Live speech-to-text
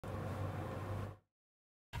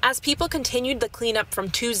as people continued the cleanup from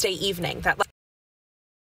Tuesday evening that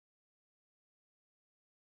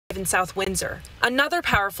in South Windsor. Another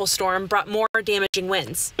powerful storm brought more damaging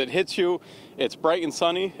winds. It hits you, it's bright and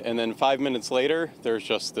sunny, and then 5 minutes later, there's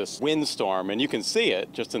just this windstorm, and you can see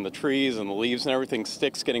it just in the trees and the leaves and everything,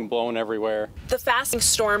 sticks getting blown everywhere. The fast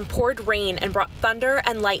storm poured rain and brought thunder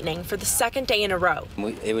and lightning for the second day in a row.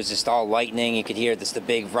 It was just all lightning. You could hear the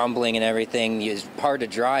big rumbling and everything. It's hard to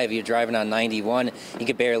drive. You're driving on 91. You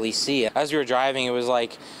could barely see it. As we were driving, it was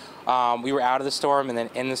like we were out of the storm and then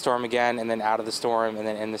in the storm again and then out of the storm and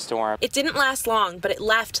then in the storm. It didn't last long, but it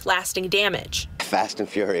left lasting damage. Fast and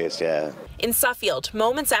furious, yeah. In Suffield,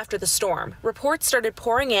 moments after the storm, reports started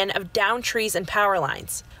pouring in of downed trees and power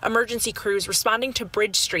lines. Emergency crews responding to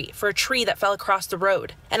Bridge Street for a tree that fell across the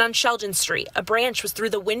road. And on Sheldon Street, a branch was through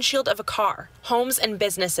the windshield of a car. Homes and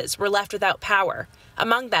businesses were left without power.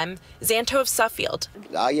 Among them, Xanto of Suffield.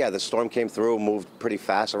 Yeah, the storm came through, moved pretty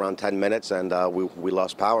fast, around 10 minutes, and we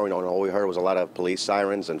lost power. And all we heard was a lot of police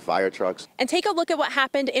sirens and fire trucks. And take a look at what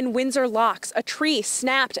happened in Windsor Locks. A tree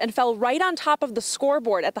snapped and fell right on top of the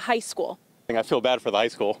scoreboard at the high school. I feel bad for the high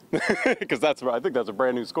school because I think that's a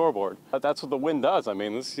brand new scoreboard. But that's what the wind does. I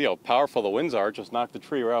mean, this, powerful the winds are, just knocked the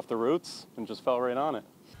tree right off the roots and just fell right on it.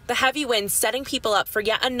 The heavy winds setting people up for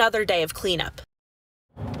yet another day of cleanup.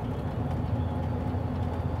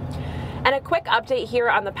 And a quick update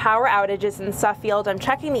here on the power outages in Suffield. I'm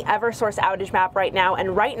checking the Eversource outage map right now,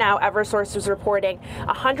 and right now Eversource is reporting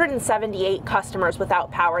 178 customers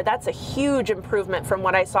without power. That's a huge improvement from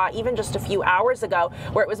what I saw even just a few hours ago,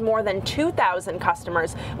 where it was more than 2,000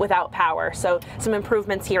 customers without power. So some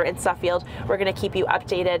improvements here in Suffield. We're going to keep you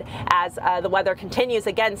updated as the weather continues.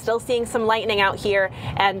 Again, still seeing some lightning out here,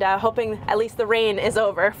 and hoping at least the rain is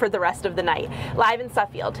over for the rest of the night. Live in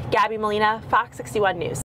Suffield, Gabby Molina, Fox 61 News.